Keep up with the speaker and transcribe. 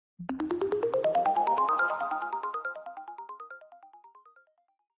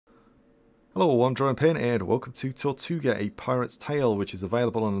Hello, I'm Drawing Pin and welcome to Tortuga, a Pirate's Tale, which is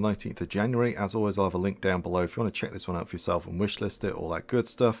available on the 19th of January. As always, I'll have a link down below if you want to check this one out for yourself and wishlist it, all that good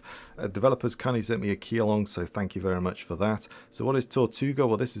stuff. Developers kindly sent me a key along, so thank you very much for that. So what is Tortuga?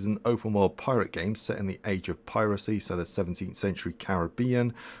 Well, this is an open world pirate game set in the age of piracy, so the 17th century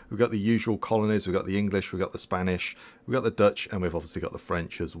Caribbean. We've got the usual colonies, we've got the English, we've got the Spanish, we've got the Dutch, and we've obviously got the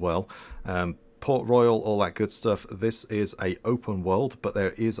French as well. Port Royal, all that good stuff. This is a open world, but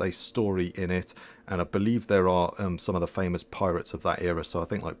there is a story in it, and I believe there are some of the famous pirates of that era. So I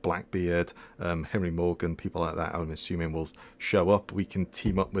think like Blackbeard, Henry Morgan, people like that, I'm assuming will show up. We can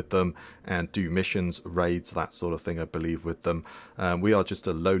team up with them and do missions, raids, that sort of thing, I believe, with them. We are just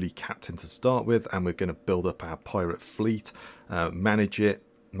a lowly captain to start with, and we're going to build up our pirate fleet, manage it,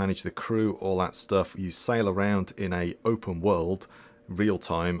 manage the crew, all that stuff. You sail around in a open world, real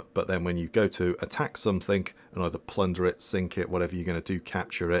time, but then when you go to attack something and either plunder it, sink it, whatever you're going to do,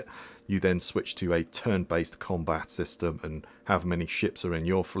 capture it, you then switch to a turn-based combat system, and however many ships are in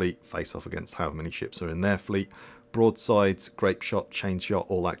your fleet face off against however many ships are in their fleet. Broadsides, grape shot, chain shot,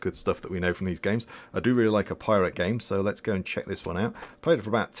 all that good stuff that we know from these games. I do really like a pirate game, so let's go and check this one out. Played it for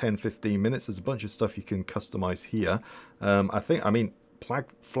about 10-15 minutes. There's a bunch of stuff you can customize here. I mean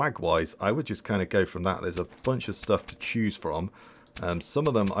flag wise, I would just kind of go from that. There's a bunch of stuff to choose from. Some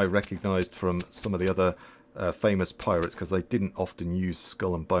of them I recognised from some of the other famous pirates, because they didn't often use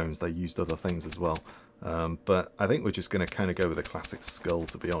skull and bones, they used other things as well. But I think we're just going to kind of go with a classic skull,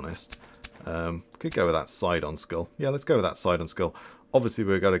 to be honest. Could go with that side-on skull. Yeah, let's go with that side-on skull. Obviously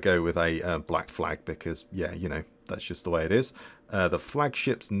we're going to go with a black flag because, yeah, you know, that's just the way it is. The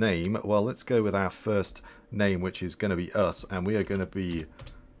flagship's name, well, let's go with our first name, which is going to be us, and we are going to be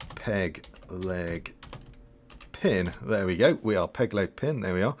Peg Leg Pin. There we go. We are Peg Leg Pin.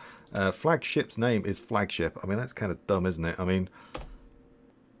 There we are. Flagship's name is Flagship. I mean, that's kind of dumb, isn't it? I mean,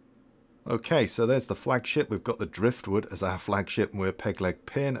 okay, so there's the flagship. We've got the Driftwood as our flagship, and we're Peg Leg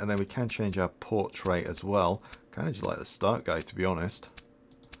Pin, and then we can change our portrait as well. Kind of just like the start guy, to be honest.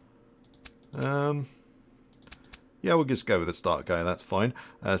 Yeah, we'll just go with the start guy, that's fine.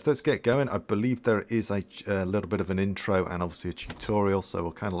 So let's get going. I believe there is a little bit of an intro and obviously a tutorial, so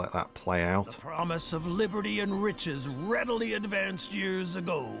we'll kind of let that play out. The promise of liberty and riches readily advanced years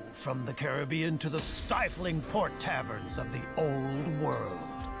ago from the Caribbean to the stifling port taverns of the old world.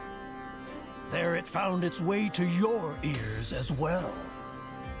 There it found its way to your ears as well.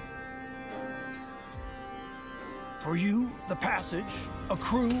 For you, the passage, a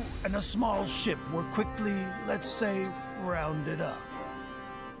crew, and a small ship were quickly, let's say, rounded up.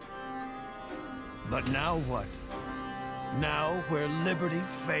 But now what? Now where liberty,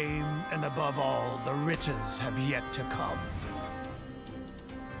 fame, and above all, the riches have yet to come.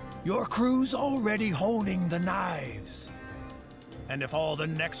 Your crew's already honing the knives. And if all the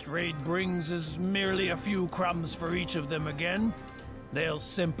next raid brings is merely a few crumbs for each of them again, they'll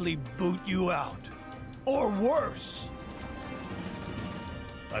simply boot you out. Or worse.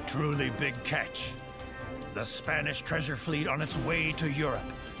 A truly big catch. The Spanish treasure fleet on its way to Europe,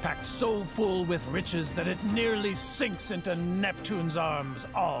 packed so full with riches that it nearly sinks into Neptune's arms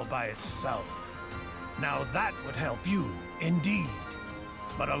all by itself. Now that would help you, indeed.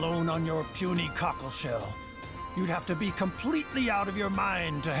 But alone on your puny cockleshell, you'd have to be completely out of your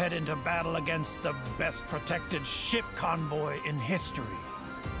mind to head into battle against the best protected ship convoy in history.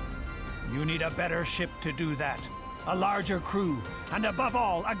 You need a better ship to do that, a larger crew, and above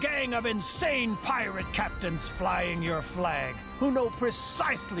all, a gang of insane pirate captains flying your flag, who know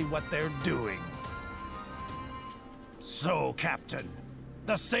precisely what they're doing. So, Captain,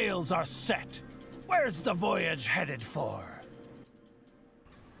 the sails are set. Where's the voyage headed for?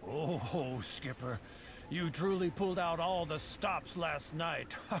 Oh, Skipper, you truly pulled out all the stops last night.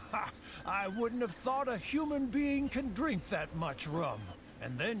 I wouldn't have thought a human being can drink that much rum.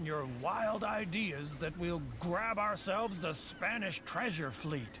 And then your wild ideas that we'll grab ourselves the Spanish treasure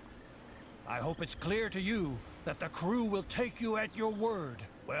fleet. I hope it's clear to you that the crew will take you at your word.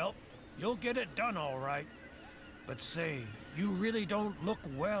 Well, you'll get it done all right. But say, you really don't look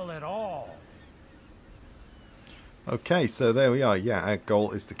well at all. Okay, so there we are. Yeah, our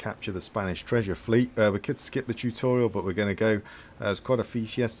goal is to capture the Spanish treasure fleet. We could skip the tutorial, but we're going to go. There's quite a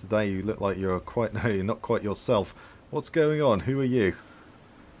feast yesterday. You look like you're quite, no, you're not quite yourself. What's going on? Who are you?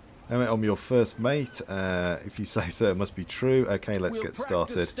 I'm your first mate. If you say so, it must be true. Okay, let's get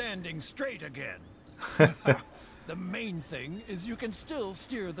started. Practice standing straight again. The main thing is you can still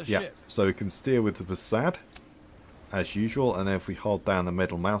steer the ship. So we can steer with the facade, as usual, and then if we hold down the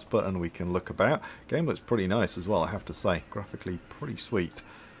middle mouse button, we can look about. Game looks pretty nice as well, I have to say. Graphically, pretty sweet.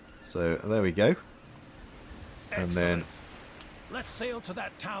 So there we go. And Excellent. then, let's sail to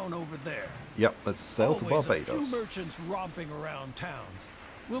that town over there. yep, let's sail to Always Barbados. a few merchants romping around towns.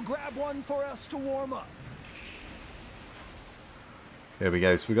 We'll grab one for us to warm up. Here we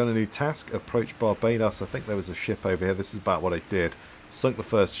go. So we got a new task. Approach Barbados. I think there was a ship over here. This is about what I did. Sunk the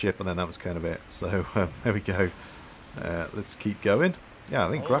first ship, and then that was kind of it. So there we go. Let's keep going. Yeah,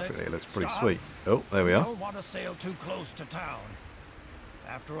 I think graphically it looks pretty sweet. Oh, there we We are. don't want to sail too close to town.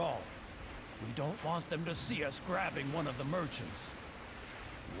 After all, we don't want them to see us grabbing one of the merchants.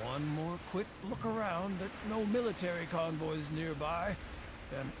 One more quick look around at no military convoys nearby,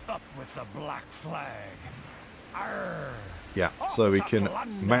 then up with the black flag. Arr! Yeah, Off so we to can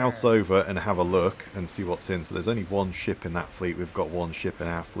Plunder. mouse over and have a look and see what's in. So there's only one ship in that fleet. We've got one ship in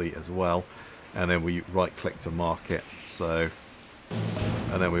our fleet as well. And then we right click to mark it. So,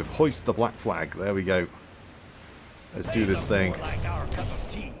 and then we've hoist the black flag. There we go. Let's do this thing. Like our cup of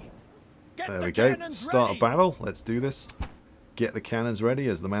tea. Get There the we go. cannons Start ready. a battle. Let's do this. Get the cannons ready,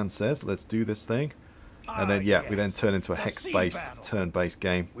 as the man says. Let's do this thing. And then, yeah, we then yes. turn into a The hex-based, sea battle. turn-based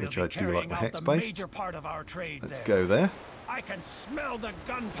game, We'll which be I do like carrying the out the hex-based. major part of our trade Let's there. go there. I can smell the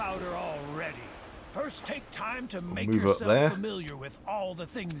gunpowder already. First, take time to make move up yourself there. familiar with all the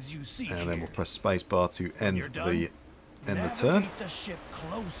things you see And here. then we'll press spacebar to end you're done, the turn. Navigate the ship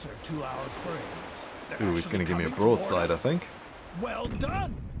closer to our friends. They're Ooh, he's actually going to give me a coming toward broadside, I us. think. Well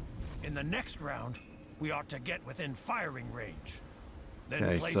done. In the next round, we ought to get within firing range. Then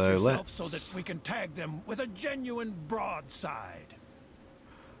Okay, place so yourself so let's- that we can tag them with a genuine broadside.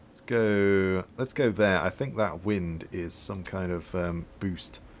 Let's go there. I think that wind is some kind of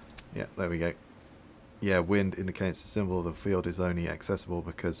boost. Yeah, there we go. Yeah, wind indicates the symbol of the field is only accessible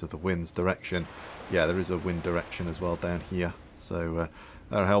because of the wind's direction. Yeah, there is a wind direction as well down here. So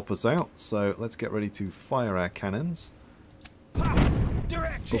that'll help us out. So let's get ready to fire our cannons. Ha!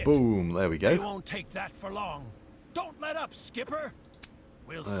 Direct hit. Boom, there we They go. won't take that for long. Don't let up, skipper.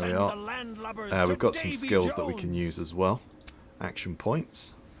 We'll There we send are. the landlubbers We've to got some Davy skills that we can Jones. use as well. Action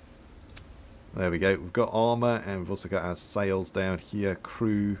points. There we go. We've got armor, and we've also got our sails down here,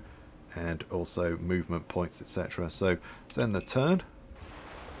 crew, and also movement points, etc. So let's end the turn.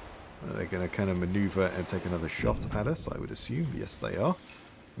 They're going to kind of maneuver and take another shot at us, I would assume. Yes, they are.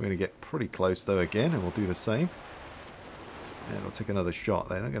 We're going to get pretty close though again, and we'll do the same. And we'll take another shot.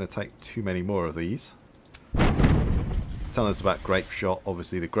 They're not going to take too many more of these. It's telling us about grape shot.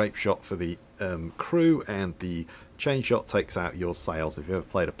 Obviously, the grape shot for the crew, and the chain shot takes out your sails. If you ever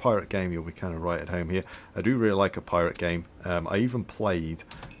played a pirate game, you'll be kind of right at home here. I do really like a pirate game. I even played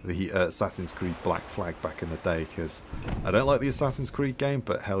the Assassin's Creed Black Flag back in the day, because I don't like the Assassin's Creed game,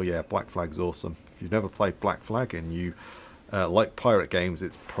 but hell yeah, Black Flag's awesome. If you've never played Black Flag and you like pirate games,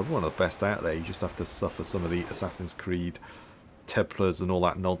 it's probably one of the best out there. You just have to suffer some of the Assassin's Creed Templars and all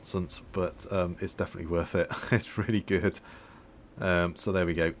that nonsense, but it's definitely worth it. It's really good. So there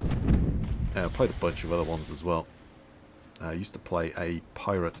we go. I played a bunch of other ones as well. I used to play a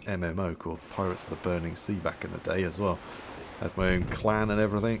pirate MMO called Pirates of the Burning Sea back in the day as well. Had my own clan and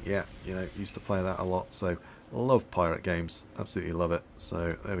everything. Yeah, you know, used to play that a lot. So love pirate games. Absolutely love it.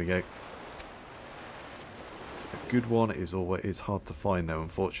 So there we go. A good one is always hard to find though,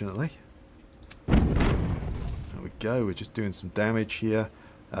 unfortunately. There we go. We're just doing some damage here.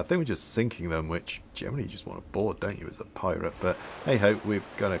 I think we're just sinking them, which generally you just want to board, don't you, as a pirate? But hey ho, we've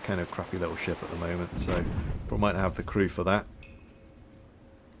got a kind of crappy little ship at the moment, so we might have the crew for that.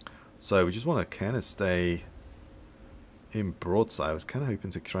 So we just want to kind of stay in broadside. I was kind of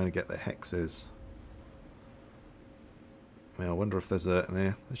hoping to try and get the hexes. I mean, I wonder if there's a...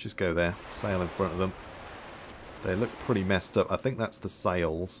 Yeah, let's just go there. Sail in front of them. They look pretty messed up. I think that's the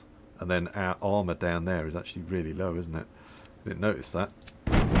sails. And then our armour down there is actually really low, isn't it? I didn't notice that.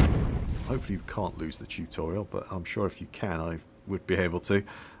 Hopefully you can't lose the tutorial, but I'm sure if you can, I would be able to.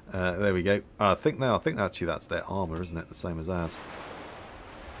 There we go. I think actually that's their armour, isn't it? The same as ours.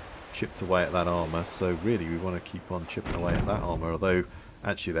 Chipped away at that armour, so really we want to keep on chipping away at that armour, although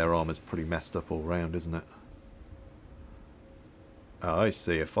actually their armour's pretty messed up all round, isn't it? Oh, I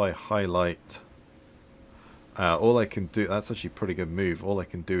see. If I highlight... all I can do... That's actually a pretty good move. All I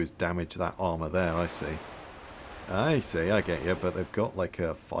can do is damage that armour there, I see. I get you, but they've got like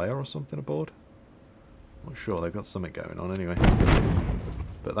a fire or something aboard. Not sure, they've got something going on anyway.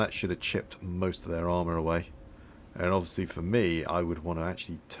 But that should have chipped most of their armour away. And obviously for me, I would want to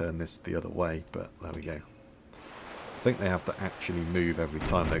actually turn this the other way, but there we go. I think they have to actually move every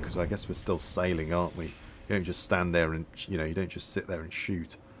time though, because I guess we're still sailing, aren't we? You don't just stand there and, you know, you don't just sit there and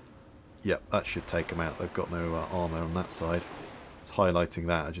shoot. Yep, that should take them out. They've got no armour on that side. It's highlighting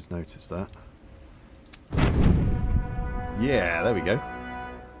that, I just noticed that. Yeah, there we go.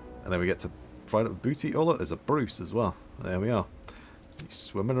 And then we get to find up the booty. Oh look, there's a Bruce as well. There we are. He's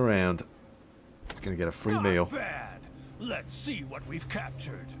swimming around. He's going to get a free meal. Bad. Let's see what we've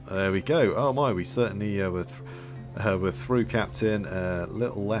captured. There we go. Oh my, we certainly we're through, Captain.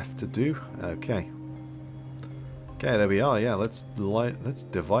 Little left to do. Okay. Okay, there we are. Yeah, let's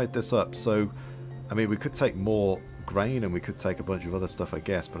divide this up. So, I mean, we could take more grain and we could take a bunch of other stuff, I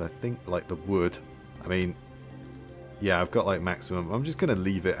guess. But I think like the wood. I mean, yeah, I've got like maximum. I'm just going to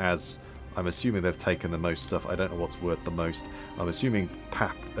leave it as. I'm assuming they've taken the most stuff. I don't know what's worth the most. I'm assuming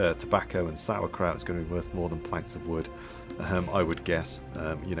tobacco and sauerkraut is going to be worth more than planks of wood. I would guess.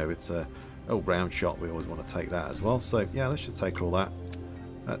 You know, it's a round shot. We always want to take that as well. So yeah, let's just take all that.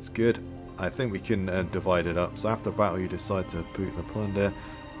 That's good. I think we can divide it up. So after battle, you decide to boot the plunder.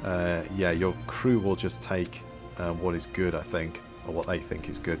 Yeah, your crew will just take what is good, I think, or what they think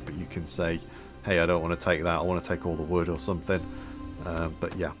is good. But you can say, hey, I don't want to take that. I want to take all the wood or something.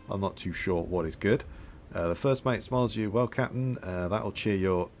 But yeah, I'm not too sure what is good. The first mate smiles at you. Well, Captain, that'll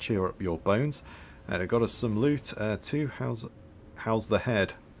cheer up your bones. And it got us some loot too. How's the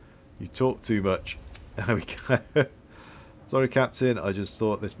head? You talk too much. There we go. Sorry, Captain. I just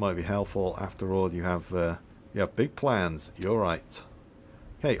thought this might be helpful. After all, you have big plans. You're right.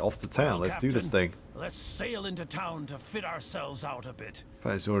 Okay, off to town. Well, let's Captain, do this thing. Let's sail into town to fit ourselves out a bit.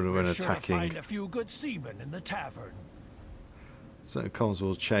 But we're Sure attacking. to find a few good seamen in the tavern. Certain comms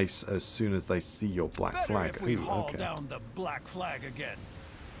will chase as soon as they see your black Better flag. if we Ooh, haul okay. down the black flag again.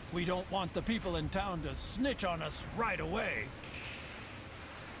 We don't want the people in town to snitch on us right away.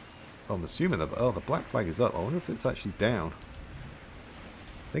 I'm assuming that. Oh, the black flag is up. I wonder if it's actually down.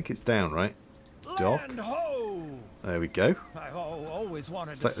 I think it's down, right? Dock. Land ho! There we go. I've always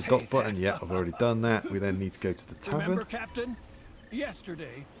wanted to Select say the dock button. that. Yeah, I've already done that. We then need to go to the tavern. Remember, Captain?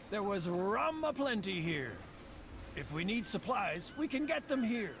 Yesterday, there was rum aplenty here. If we need supplies, we can get them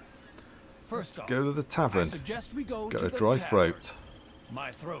here. First off, Go to the tavern. I suggest we go Got to a the dry tavern. throat.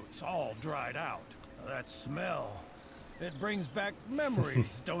 My throat's all dried out. That smell. It brings back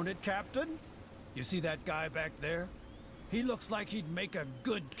memories, don't it, Captain? You see that guy back there? He looks like he'd make a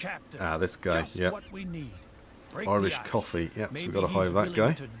good captain. Ah, this guy. Just Yeah. what we need. Break Irish the ice. coffee. Yep, so Maybe we've got to hire he's that guy.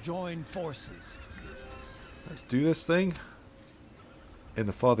 willing to join forces. Let's do this thing. In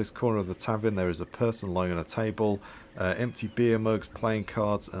the farthest corner of the tavern, there is a person lying on a table. Empty beer mugs, playing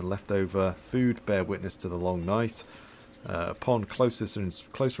cards, and leftover food bear witness to the long night. Upon closer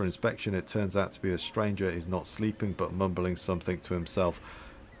inspection, it turns out to be a stranger is not sleeping but mumbling something to himself,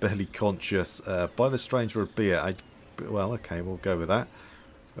 barely conscious. Buy the stranger a beer. Well, okay, we'll go with that.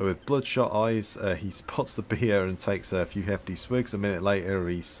 With bloodshot eyes, he spots the beer and takes a few hefty swigs. A minute later,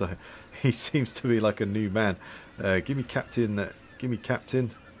 he seems to be like a new man. Give me Captain.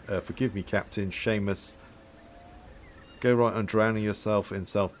 Forgive me, Captain. Seamus. Go right on drowning yourself in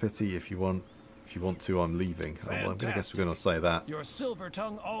self-pity if you want. If you want to, I'm leaving. Oh, well, I guess we're going to say that. Your silver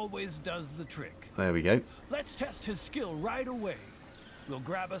tongue always does the trick. There we go. Let's test his skill right away. We'll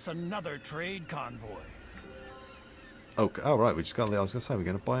grab us another trade convoy. Okay. Oh, right. We just got. I was going to say we're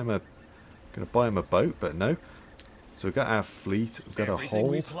going to buy him a boat, but no. So we've got our fleet. We've got Everything a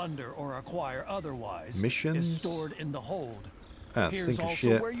hold. we plunder or acquire otherwise Missions. is stored in the hold. Here's Sink a also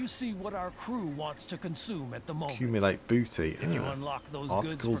ship. where you see what our crew wants to consume at the moment. Accumulate booty. If you unlock those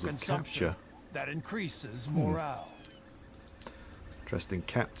articles goods for of consumption, capture. that increases morale. Interesting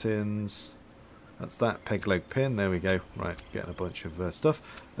captains. That's that peg leg pin. There we go. Right, getting a bunch of stuff.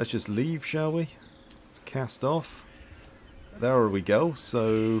 Let's just leave, shall we? Let's cast off. There we go.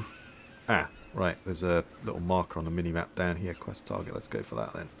 So, right. There's a little marker on the mini map down here. Quest target. Let's go for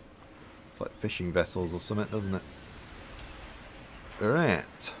that then. It's like fishing vessels or something, doesn't it?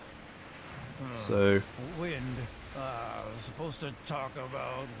 Right. So. Wind. I was supposed to talk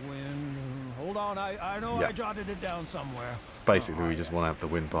about wind. Hold on, I know Yeah. I jotted it down somewhere. Basically, we just want to have the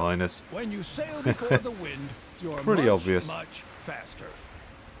wind behind us. When you sail before the wind, you're Pretty much, obvious. much faster.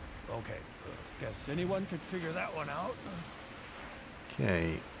 Okay, guess anyone could figure that one out.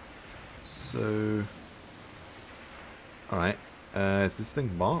 Okay. So. Alright. Is this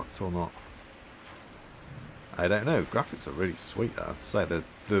thing marked or not? I don't know. Graphics are really sweet, I have to say.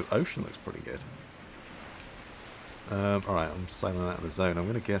 The ocean looks pretty good. Alright, I'm sailing out of the zone. I'm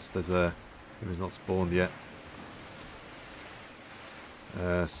going to guess there's a... Maybe it's not spawned yet.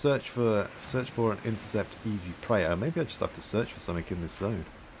 Search for an intercept easy prey. Maybe I just have to search for something in this zone.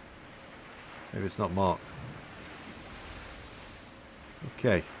 Maybe it's not marked.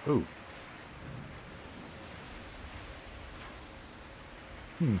 Okay. Ooh.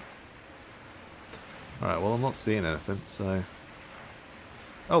 Alright, well I'm not seeing anything, so...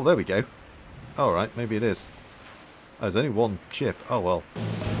 Oh, there we go. Alright, maybe it is. Oh, there's only one chip. Oh well.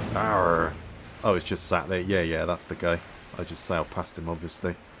 Arr. Oh, it's just sat there. Yeah, yeah, that's the guy. I just sailed past him,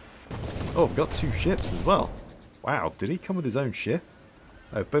 obviously. Oh, I've got 2 ships as well. Wow, did he come with his own ship?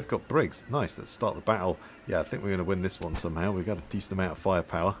 Oh, both got brigs. Nice, let's start the battle. Yeah, I think we're going to win this one somehow. We've got a decent amount of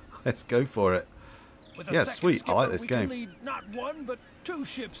firepower. Let's go for it. Yeah, sweet. I like this game. We can lead not 1, but 2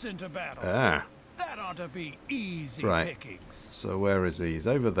 ships into battle. Ah. That ought to be easy pickings. So where is he? He's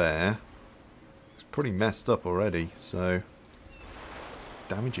over there. It's pretty messed up already, so...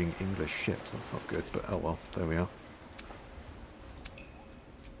 Damaging English ships, that's not good, but oh well, there we are.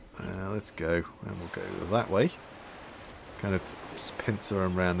 Let's go, and we'll go that way. Kind of pincer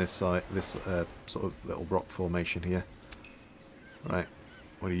around this side, this sort of little rock formation here. Right,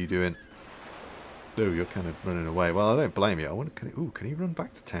 what are you doing? Oh, you're kind of running away. Well, I don't blame you. I wonder, can he run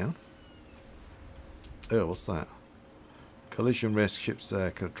back to town? Oh, what's that? Collision risk, ships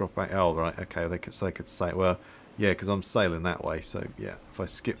could drop back. Oh, right, okay, they could say, well, yeah, because I'm sailing that way, so yeah, if I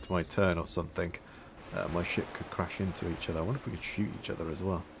skipped my turn or something, my ship could crash into each other. I wonder if we could shoot each other as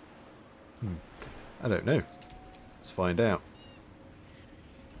well. I don't know. Let's find out.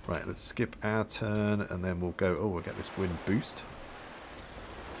 Right, let's skip our turn, and then we'll go, oh, we'll get this wind boost.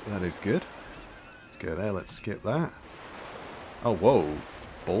 That is good. Let's go there, let's skip that. Oh, whoa,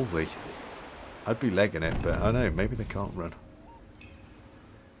 ballsy. I'd be legging it, but I don't know, maybe they can't run.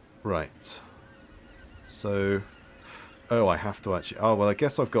 Right. So, oh, I have to actually, oh, well, I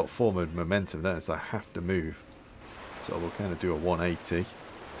guess I've got forward momentum then, so I have to move. So we'll kind of do a 180.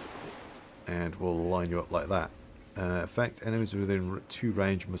 And we'll line you up like that. Effect, enemies within 2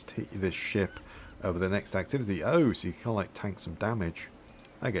 range must hit this ship over the next activity. Oh, so you can like tank some damage.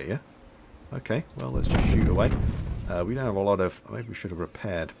 I get you. Okay, well, let's just shoot away. We don't have a lot of, maybe we should have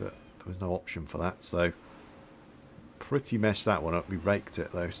repaired, but there was no option for that, so pretty meshed that one up. We raked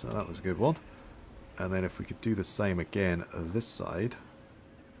it though, so that was a good one. And then if we could do the same again this side.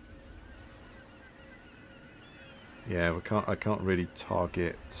 Yeah, I can't really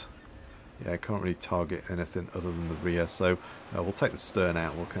target. Yeah, I can't really target anything other than the rear, so we'll take the stern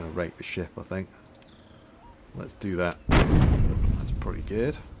out. We'll kind of rake the ship, I think. Let's do that. That's pretty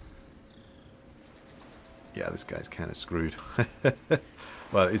good. Yeah, this guy's kind of screwed.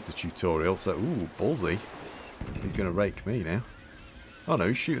 Well, it is the tutorial, so... Ooh, ballsy. He's going to rake me now. Oh no,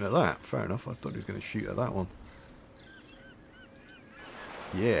 he's shooting at that. Fair enough, I thought he was going to shoot at that one.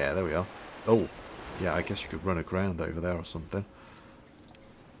 Yeah, there we are. Oh, yeah, I guess you could run aground over there or something.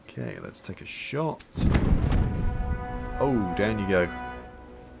 Okay, let's take a shot. Oh, down you go.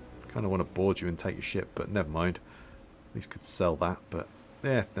 Kind of want to board you and take your ship, but never mind. At least could sell that, but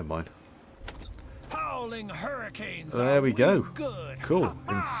yeah, never mind. Howling hurricanes. There we go. Good. Cool.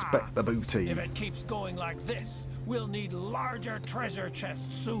 Inspect the booty. If it keeps going like this, we'll need larger treasure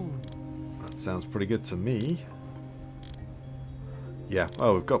chests soon. That sounds pretty good to me. Yeah.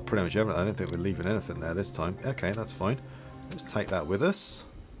 Oh, we've got pretty much everything. I don't think we're leaving anything there this time. Okay, that's fine. Let's take that with us.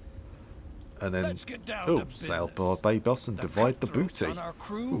 And then, oh, sail aboard, Bay Boss, and divide the booty. On our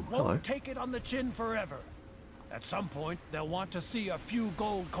crew won't take it on the chin forever. At some point, they'll want to see a few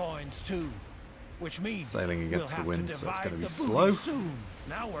gold coins too, which means sailing against the wind, so it's going to be slow. slow.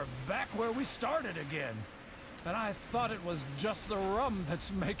 Now we're back where we started again, and I thought it was just the rum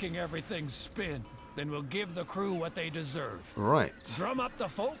that's making everything spin. Then we'll give the crew what they deserve. Right. Drum up the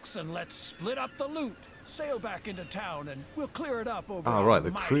folks and let's split up the loot. Sail back into town and we'll clear it up over. Oh, right,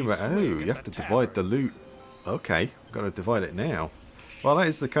 the crew. Oh, you have to divide the loot. Okay, got to divide it now. Well, that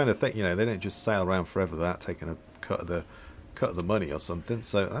is the kind of thing, you know. They don't just sail around forever without taking a cut of the money or something.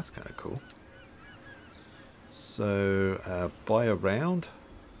 So that's kind of cool. So buy a round.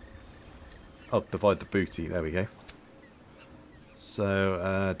 Oh, divide the booty. There we go.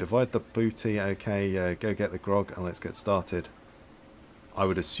 So divide the booty. Okay, go get the grog and let's get started. I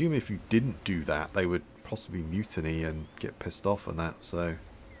would assume if you didn't do that, they would possibly mutiny and get pissed off and that. So,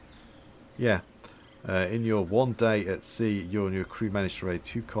 yeah. In your 1 day at sea, you and your crew managed to raid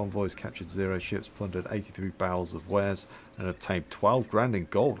 2 convoys, captured 0 ships, plundered 83 barrels of wares, and obtained 12 grand in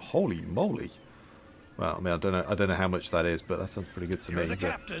gold. Holy moly! Well, I mean, I don't know how much that is, but that sounds pretty good to me. You're the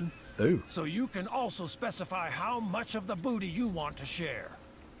captain. Oh. So you can also specify how much of the booty you want to share.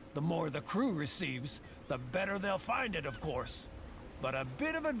 The more the crew receives, the better they'll find it, of course. But a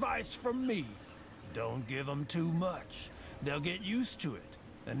bit of advice from me. Don't give them too much. They'll get used to it.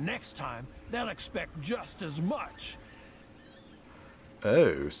 And next time, they'll expect just as much.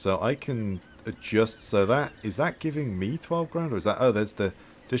 Oh, so I can adjust. So that, is that giving me 12 grand? Or is that, oh, there's the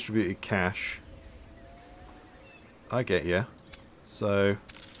distributed cash. I get you. So,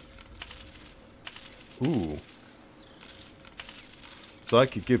 ooh. So I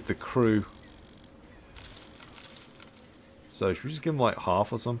could give the crew. So should we just give them like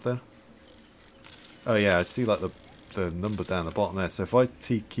half or something? Oh yeah, I see like the number down the bottom there. So if I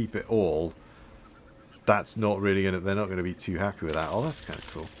keep it all, that's not really gonna. They're not gonna be too happy with that. Oh, that's kind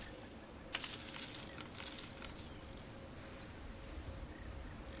of cool.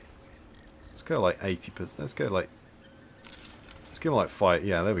 Let's go like 80%. Let's go like. Let's give them like 5.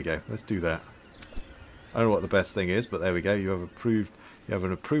 Yeah, there we go. Let's do that. I don't know what the best thing is, but there we go. You have approved. You have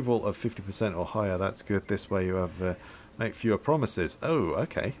an approval of 50% or higher. That's good. This way you have make fewer promises. Oh,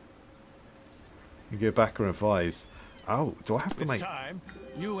 okay. You go back and revise. Oh, do I have to make... With time,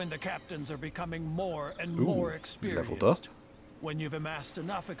 you and the captains are becoming more and more experienced. Leveled up. When you've amassed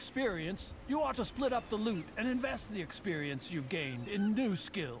enough experience, you ought to split up the loot and invest the experience you've gained in new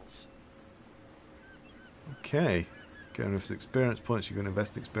skills. Okay. Going with experience points, you're going to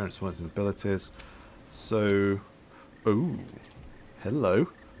invest experience points and abilities. So... Ooh. Hello.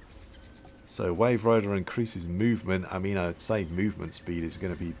 So Wave Rider increases movement. I mean, I'd say movement speed is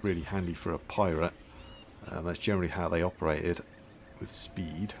going to be really handy for a pirate. That's generally how they operated with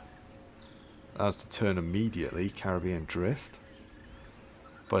speed. Allows to turn immediately. Caribbean Drift.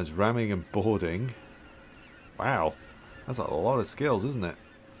 Binds ramming and boarding. Wow. That's a lot of skills, isn't it?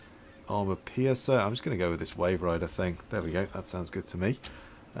 Armor Piercer. I'm just going to go with this Wave Rider thing. There we go. That sounds good to me.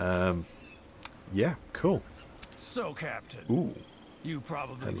 Yeah, cool. So, Captain. Ooh. You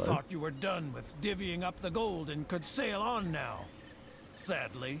probably thought you were done with divvying up the gold and could sail on now.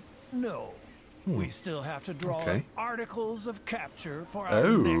 Sadly, no. We still have to draw articles of capture for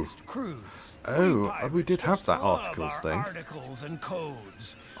our next cruise. Oh, we did have that articles thing. Articles and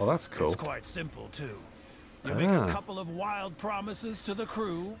codes. Oh, that's cool. It's quite simple too. You make a couple of wild promises to the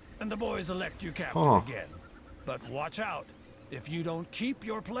crew, and the boys elect you captain again. But watch out. If you don't keep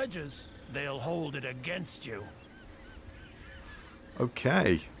your pledges, they'll hold it against you.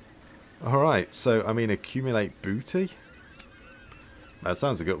 Okay. Alright, so, I mean, accumulate booty? That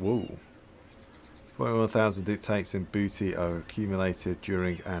sounds a good... Whoa. 41,000 it takes in booty are accumulated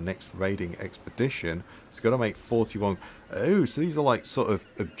during our next raiding expedition. It's got to make 41... Oh, so these are like sort of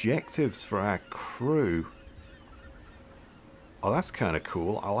objectives for our crew. Oh, that's kind of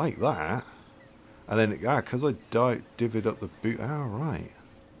cool. I like that. And then, because I divvied up the boot... Oh, right.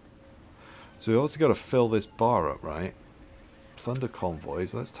 So we've also got to fill this bar up, right? Plunder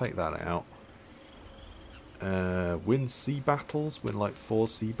convoys. Let's take that out. Win sea battles. Win like 4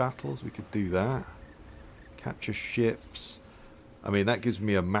 sea battles. We could do that. Capture ships. I mean, that gives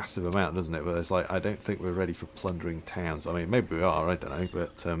me a massive amount, doesn't it? But it's like, I don't think we're ready for plundering towns. I mean, maybe we are. I don't know.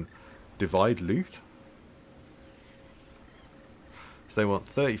 But divide loot. So they want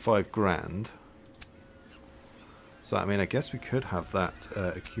 35 grand. So, I mean, I guess we could have that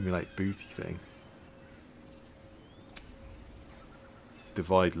accumulate booty thing.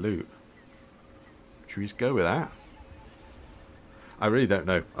 Divide loot. Should we just go with that? I really don't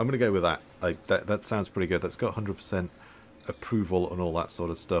know. I'm going to go with that. That sounds pretty good. That's got 100% approval and all that sort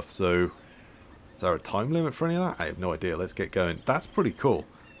of stuff. So, is there a time limit for any of that? I have no idea. Let's get going. That's pretty cool.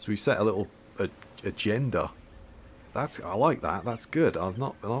 So we set a little agenda. I like that. That's good. I've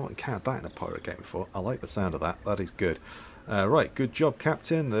not encountered that in a pirate game before. I like the sound of that. That is good. Right, good job,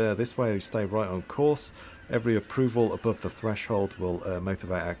 Captain. This way we stay right on course. Every approval above the threshold will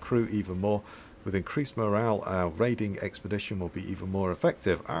motivate our crew even more. With increased morale, our raiding expedition will be even more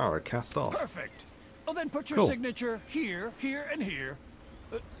effective. Cast off. Perfect. Well, then put your signature here, here, and here.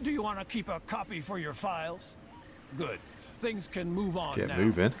 Do you want to keep a copy for your files? Good. Things can move on now. Let's get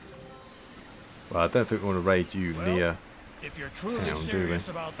moving. Well, I don't think we want to raid you near if you're truly serious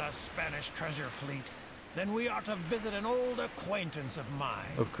about the Spanish treasure fleet, then we ought to visit an old acquaintance of mine.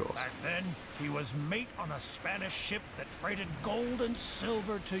 Of course. Back then, he was mate on a Spanish ship that freighted gold and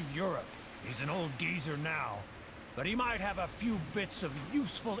silver to Europe. He's an old geezer now, but he might have a few bits of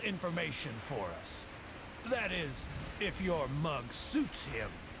useful information for us. That is, if your mug suits him.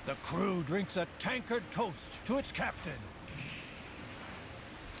 The crew drinks a tankard toast to its captain.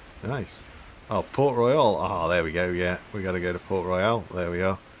 Nice. Oh, Port Royal. Ah, there we go. Yeah, we got to go to Port Royal. There we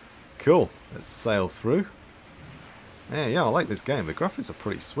are. Cool. Let's sail through. Yeah, I like this game. The graphics are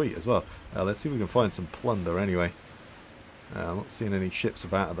pretty sweet as well. Let's see if we can find some plunder anyway. I'm not seeing any ships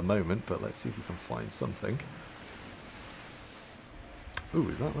about at the moment, but let's see if we can find something. Ooh,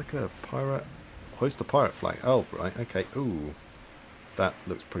 is that like a pirate? Hoist the pirate flag. Oh, right. Okay. Ooh. That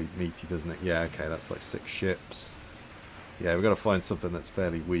looks pretty meaty, doesn't it? Yeah, okay. That's like 6 ships. Yeah, we've got to find something that's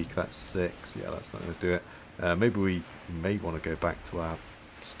fairly weak. That's 6. Yeah, that's not going to do it. Maybe we may want to go back to our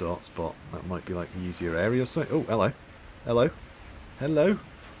start spot. That might be like the easier area or something. Oh, hello. Hello. Hello.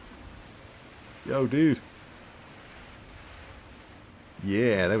 Yo, dude.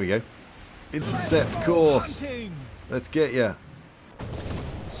 Yeah, there we go. Intercept course. Let's get you.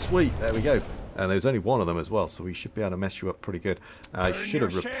 Sweet, there we go. And there's only one of them as well, so we should be able to mess you up pretty good. I should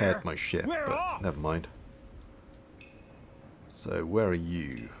have repaired my ship, but never mind. So, where are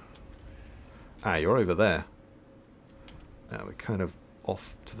you? Ah, you're over there. Now, we're kind of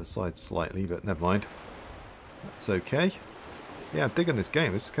off to the side slightly, but never mind. That's okay. Yeah, I'm digging this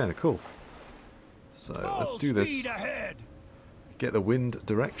game. This is kind of cool. So, let's do this. Get the wind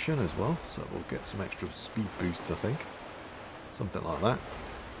direction as well, so we'll get some extra speed boosts, I think. Something like that.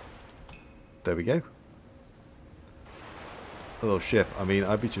 There we go. A little ship. I mean,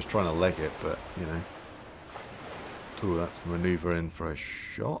 I'd be just trying to leg it, but, you know. Ooh, that's manoeuvring for a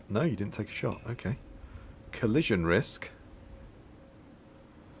shot. No, you didn't take a shot. Okay. Collision risk.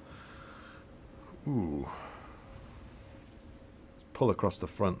 Ooh. Let's pull across the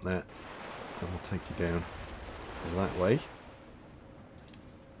front there, and we'll take you down that way.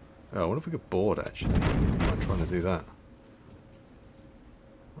 Oh, I wonder if we could board, actually. I'm trying to do that.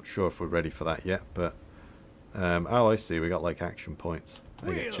 Not sure if we're ready for that yet, but oh, I see. We got like action points.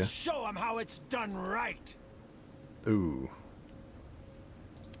 I get you. Show them how it's done right. Ooh,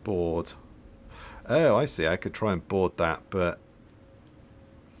 board. Oh, I see. I could try and board that, but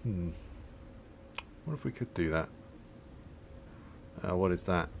what if we could do that? What is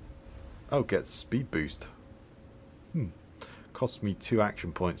that? Oh, get speed boost. Cost me 2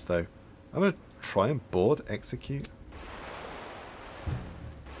 action points though. I'm gonna try and board execute.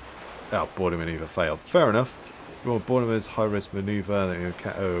 Oh, boarding maneuver failed. Fair enough. You want boarding as high risk maneuver. Then you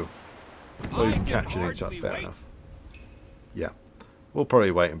can capture the each other. Fair enough. Yeah, we'll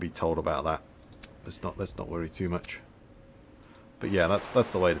probably wait and be told about that. Let's not worry too much. But yeah, that's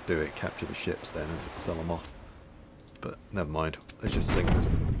the way to do it. Capture the ships then and sell them off. But never mind. Let's just sink this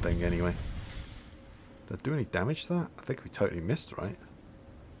thing anyway. Did I do any damage to that? I think we totally missed, right?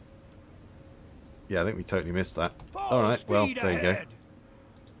 Yeah, I think we totally missed that. Alright, well, there you go.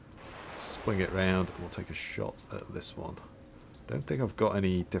 Swing it round and we'll take a shot at this one. Don't think I've got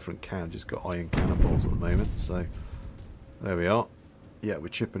any different cannon, just got iron cannonballs at the moment, so there we are. Yeah, we're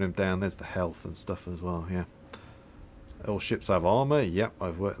chipping him down. There's the health and stuff as well, yeah. All ships have armor. Yep,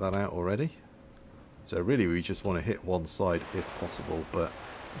 I've worked that out already. So really we just want to hit one side if possible, but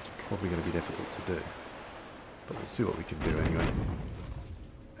it's probably going to be difficult to do. But we'll see what we can do anyway.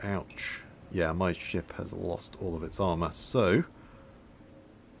 Ouch. Yeah, my ship has lost all of its armor, so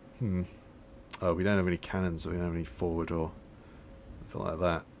oh, we don't have any cannons, we don't have any forward or anything like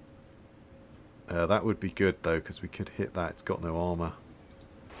that. That would be good though, because we could hit that. It's got no armor.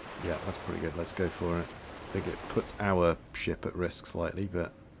 Yeah, that's pretty good. Let's go for it. I think it puts our ship at risk slightly,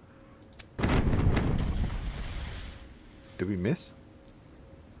 but did we miss?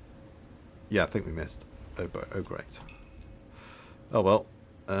 Yeah, I think we missed. Oh, great. Oh well.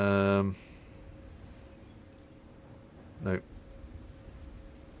 No.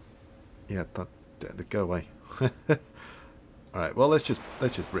 Yeah, that go away. Alright, well let's just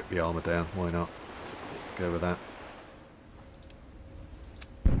rip the armor down. Why not? Let's go with that.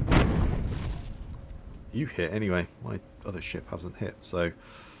 You hit anyway. My other ship hasn't hit, so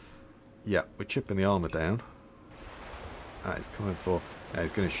yeah, we're chipping the armor down. Ah, he's coming for.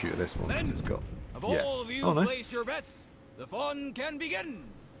 He's going to shoot at this one because it's got. Yeah. All of you oh no. place your bets. The fun can begin.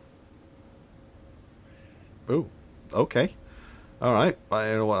 Oh, okay. All right. I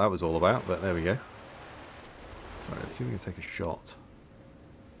don't know what that was all about, but there we go. Right, let's see if we can take a shot.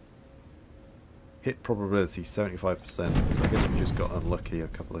 Hit probability 75%. So I guess we just got unlucky a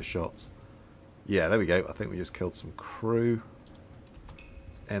couple of shots. Yeah, there we go. I think we just killed some crew.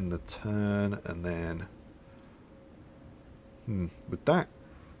 Let's end the turn and then. Would that?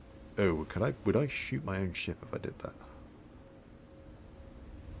 Oh, would I shoot my own ship if I did that?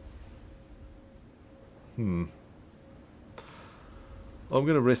 Well, I'm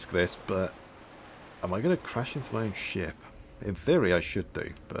going to risk this, but am I going to crash into my own ship? In theory, I should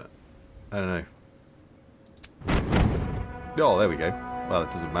do, but I don't know. Oh, there we go. Well,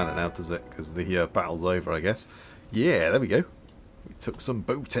 it doesn't matter now, does it? Because the battle's over, I guess. Yeah, there we go. We took some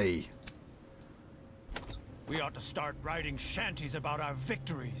booty. We ought to start writing shanties about our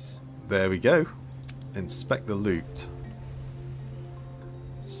victories. There we go. Inspect the loot.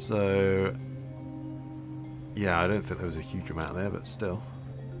 So, yeah, I don't think there was a huge amount there, but still.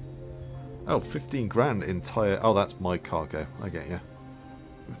 Oh, 15 grand entire. Oh, that's my cargo. I get you.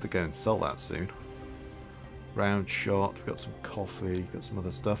 We have to go and sell that soon. Round shot. We've got some coffee. Got some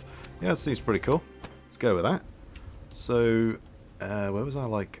other stuff. Yeah, that seems pretty cool. Let's go with that. So, where was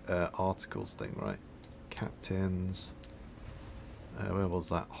our articles thing, right? Captains. Where was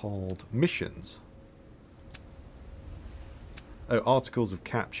that? Hold. Missions. Oh, articles of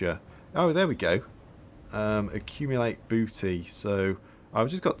capture. Oh, there we go. accumulate booty. So I've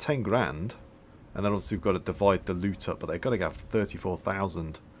just got 10 grand. And then obviously we've got to divide the loot up. But they've got to have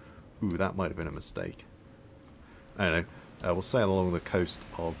 34,000. Ooh, that might have been a mistake. I don't know. We'll sail along the coast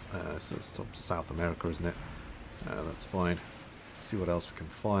of so it's South America, isn't it? That's fine. See what else we can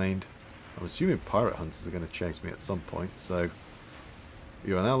find. I'm assuming pirate hunters are going to chase me at some point. So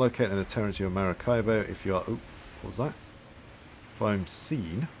you are now located in the territory of Maracaibo. If you are... Oh, what was that? If I'm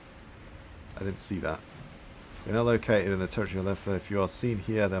seen... I didn't see that. You're now located in the territory of Lefa. If you are seen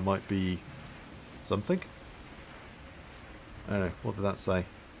here, there might be something. I don't know. What did that say?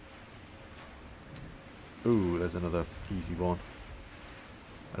 Ooh, there's another easy one.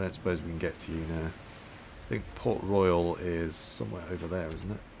 I don't suppose we can get to you now. I think Port Royal is somewhere over there, isn't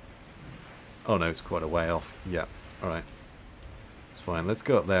it? Oh no, it's quite a way off. Yeah, alright. It's fine. Let's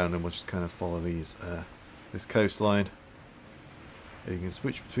go up there and then we'll just kind of follow these this coastline. You can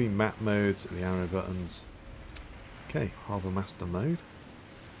switch between map modes and the arrow buttons. Okay, Harbour Master mode.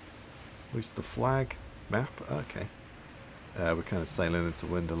 Hoist the flag. Map. Okay. We're kind of sailing into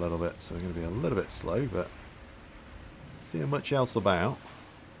wind a little bit, so we're going to be a little bit slow, but seeing much else about.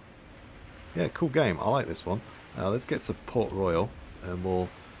 Yeah, cool game. I like this one. Let's get to Port Royal, and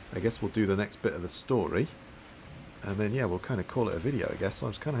I guess we'll do the next bit of the story. And then, yeah, we'll kind of call it a video, I guess. I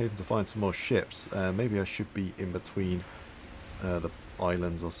was kind of hoping to find some more ships. Maybe I should be in between the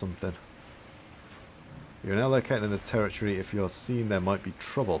islands or something. You're now located in the territory. If you're seen, there might be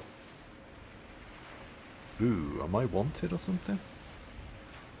trouble. Ooh, am I wanted or something?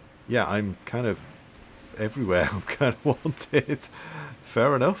 Yeah, I'm kind of everywhere. I'm kind of wanted.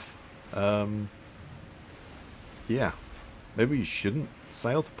 Fair enough. Yeah. Maybe you shouldn't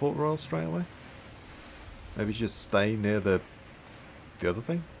sail to Port Royal straight away. Maybe just stay near the other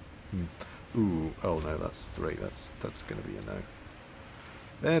thing. Ooh, oh no, that's 3. That's going to be a no.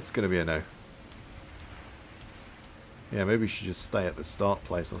 That's going to be a no. Yeah, maybe you should just stay at the start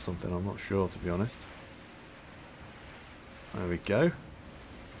place or something. I'm not sure, to be honest. There we go.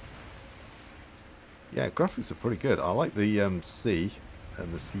 Yeah, graphics are pretty good. I like the sea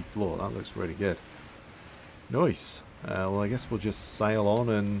and the sea floor. That looks really good. Nice. Well, I guess we'll just sail on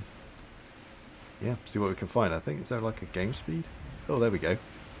and yeah, see what we can find. I think, is there like a game speed? Oh, there we go.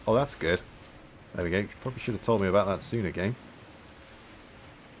 Oh, that's good. There we go. You probably should have told me about that sooner, game.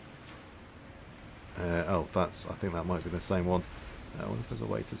 Oh, I think that might be the same one. I wonder if there's a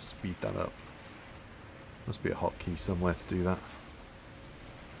way to speed that up. Must be a hotkey somewhere to do that.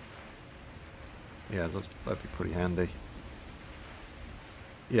 Yeah, that'd be pretty handy.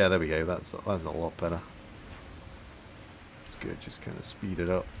 Yeah, there we go. That's a lot better. That's good. Just kind of speed it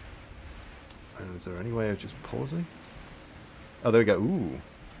up. And is there any way of just pausing? Oh, there we go. Ooh.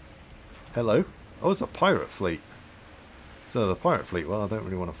 Hello. Oh, it's a pirate fleet. So the pirate fleet. Well, I don't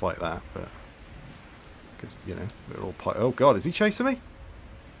really want to fight that, but because you know we're all pirate. Oh God, is he chasing me?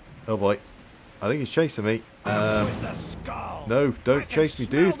 Oh boy. I think he's chasing me. No, don't chase me,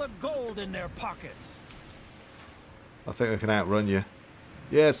 dude. The gold in their pockets. I think I can outrun you.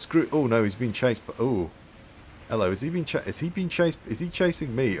 Yeah, screw. Oh no, he's been chased. But oh, hello. Is he being chased? Is he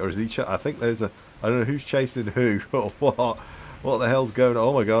chasing me, or is he? I think there's a. I don't know who's chasing who or what. What the hell's going on?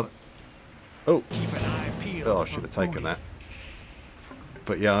 Oh my God. Oh. Keep an eye peeled. Oh, I should have taken that.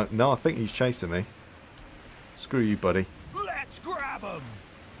 But yeah, no, I think he's chasing me. Screw you, buddy. Let's grab him.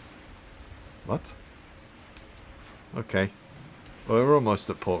 What? Okay. Well, we're almost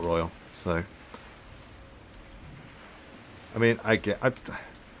at Port Royal, so. I mean,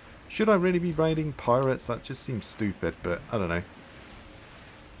 should I really be raiding pirates? That just seems stupid, but I don't know.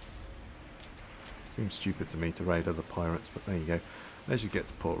 Seems stupid to me to raid other pirates, but there you go. Let's just get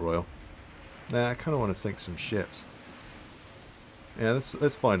to Port Royal. Now, I kind of want to sink some ships. Yeah,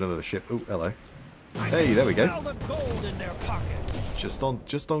 let's find another ship. Oh, hello. Hey, there we go. The gold in their pockets. Just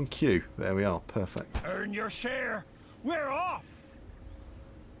on cue. There we are. Perfect. Earn your share. We're off.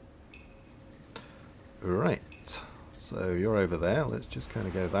 Right. So you're over there. Let's just kind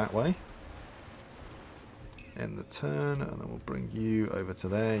of go that way. End the turn, and then we'll bring you over to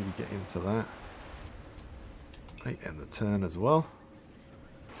there. You get into that. Right, end the turn as well.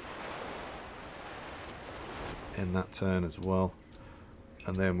 End that turn as well.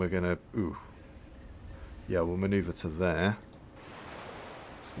 And then we're gonna. Ooh. Yeah, we'll maneuver to there.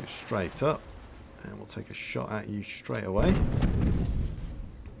 Let's go straight up. And we'll take a shot at you straight away.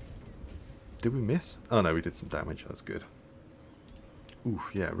 Did we miss? Oh no, we did some damage. That's good.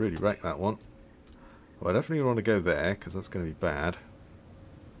 Oof, yeah, really wrecked that one. Well, I definitely want to go there, because that's going to be bad.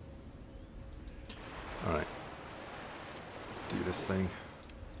 Alright. Let's do this thing.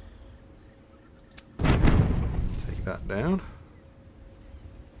 Take that down.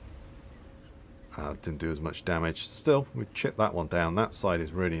 Didn't do as much damage. Still, we chipped that one down. That side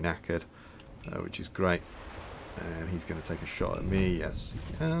is really knackered, which is great. And he's going to take a shot at me. Yes,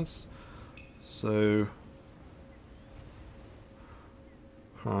 he has. So,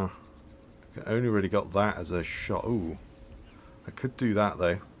 I only really got that as a shot. Ooh, I could do that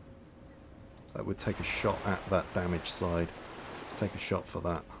though. That would take a shot at that damage side. Let's take a shot for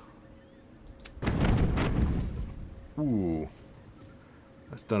that. Ooh,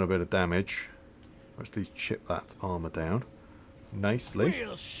 that's done a bit of damage. Actually, chip that armor down nicely.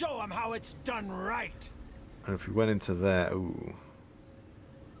 We'll show them how it's done right. And if we went into there, ooh,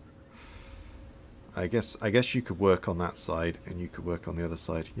 I guess you could work on that side and you could work on the other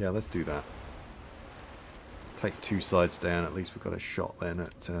side. Yeah, let's do that. Take two sides down. At least we've got a shot then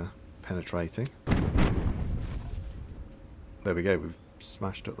at penetrating. There we go. We've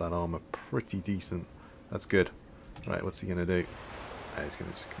smashed up that armor pretty decent. That's good. Right, what's he going to do? He's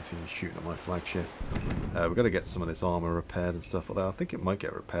going to just continue shooting at my flagship. We've got to get some of this armor repaired and stuff, although I think it might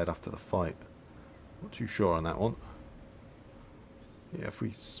get repaired after the fight. Not too sure on that one. Yeah, if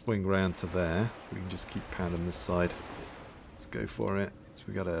we swing round to there, we can just keep pounding this side. Let's go for it. So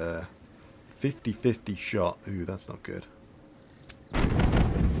we got a 50-50 shot. Ooh, that's not good.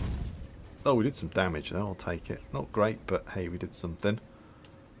 Oh, we did some damage though. I'll take it. Not great, but hey, we did something.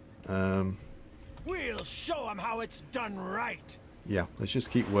 We'll show them how it's done right. Yeah, let's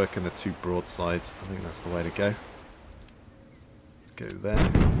just keep working the two broadsides. I think that's the way to go. Let's go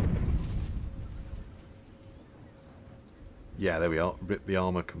there. Yeah, there we are. Rip the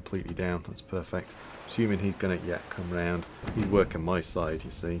armor completely down. That's perfect. Assuming he's going to, come round. He's working my side, you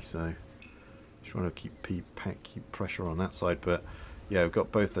see, so trying to keep pressure on that side. But yeah, we've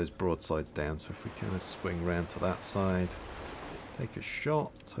got both those broadsides down, so if we kind of swing round to that side, take a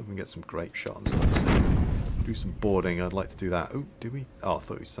shot. Let's hope we can get some grape shot and stuff. So do some boarding. I'd like to do that. Oh, did we? Oh, I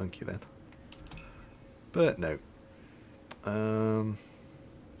thought we sunk you then. But no.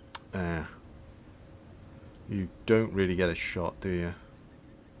 You don't really get a shot, do you?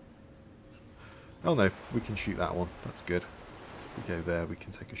 Oh no, we can shoot that one. That's good. If we go there, we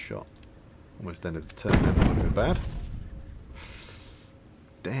can take a shot. Almost ended the turn then. That would have been bad.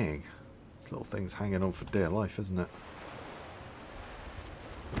 Dang. This little thing's hanging on for dear life, isn't it?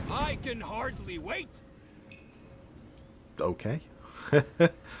 I can hardly wait. Okay.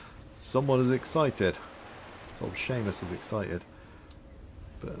 Someone is excited. Old Seamus is excited.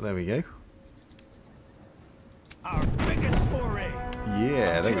 But there we go. Our biggest foray.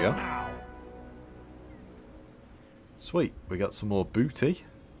 Yeah, there we are. Now. Sweet. We got some more booty.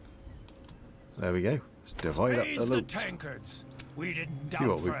 There we go. Let's divide up the loot. Tankards. We didn't See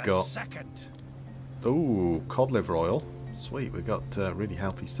what we've got. Second. Ooh, cod liver oil. Sweet. We've got really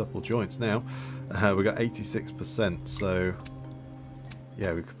healthy, supple joints now. We got 86%. So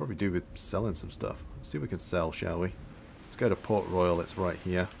yeah, we could probably do with selling some stuff. Let's see what we can sell, shall we? Let's go to Port Royal. It's right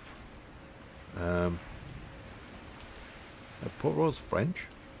here. Port Royal's French?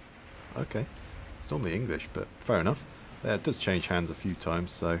 Okay. It's normally English, but fair enough. Yeah, it does change hands a few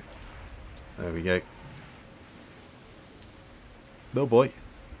times, so there we go. No boy.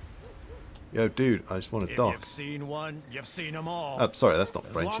 Yo, dude, I just want to dock. If you've seen one, you've seen them all. Sorry, that's not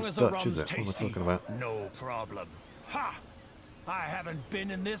As French, long it's as the Dutch, is rum's it? What am I tasty, talking about? No problem. Ha! I haven't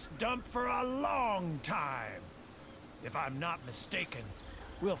been in this dump for a long time. If I'm not mistaken,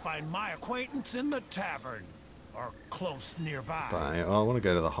 we'll find my acquaintance in the tavern. Or close nearby. Bye. I want to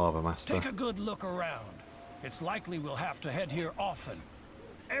go to the Harbour Master. Take a good look around. It's likely we'll have to head here often.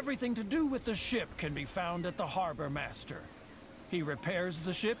 Everything to do with the ship can be found at the Harbor Master. He repairs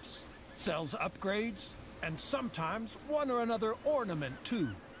the ships, sells upgrades, and sometimes one or another ornament too.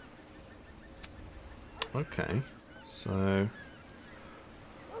 Okay, so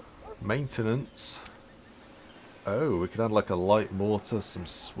maintenance. Oh, we could add like a light mortar, some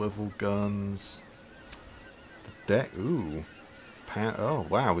swivel guns. The deck, ooh. Oh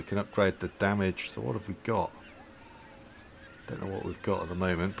wow, we can upgrade the damage. So what have we got? Don't know what we've got at the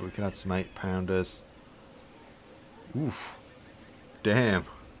moment, but we can add some 8-pounders. Oof. Damn.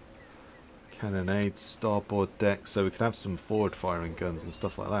 Cannonades, starboard deck. So we could have some forward firing guns and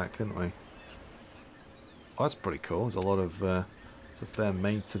stuff like that, couldn't we? Oh, that's pretty cool. There's a lot of their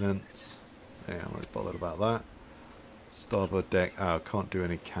maintenance. Yeah, I'm not bothered about that. Starboard deck. Oh, I can't do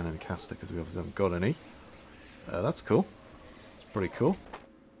any cannon caster because we obviously haven't got any. That's cool. It's pretty cool.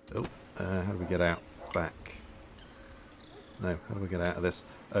 Oh, how do we get out? Back. No, how do we get out of this?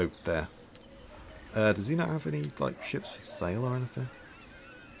 Oh, there. Does he not have any like ships for sale or anything?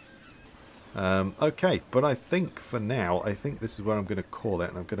 Okay, but I think for now, I think this is where I'm going to call it,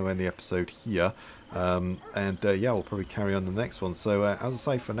 and I'm going to end the episode here. Yeah, we'll probably carry on the next one. So as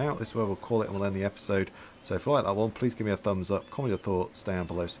I say, for now, this is where we'll call it, and we'll end the episode. So if you like that one, please give me a thumbs up, comment your thoughts down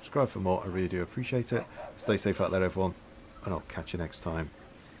below, subscribe for more. I really do appreciate it. Stay safe out there, everyone, and I'll catch you next time.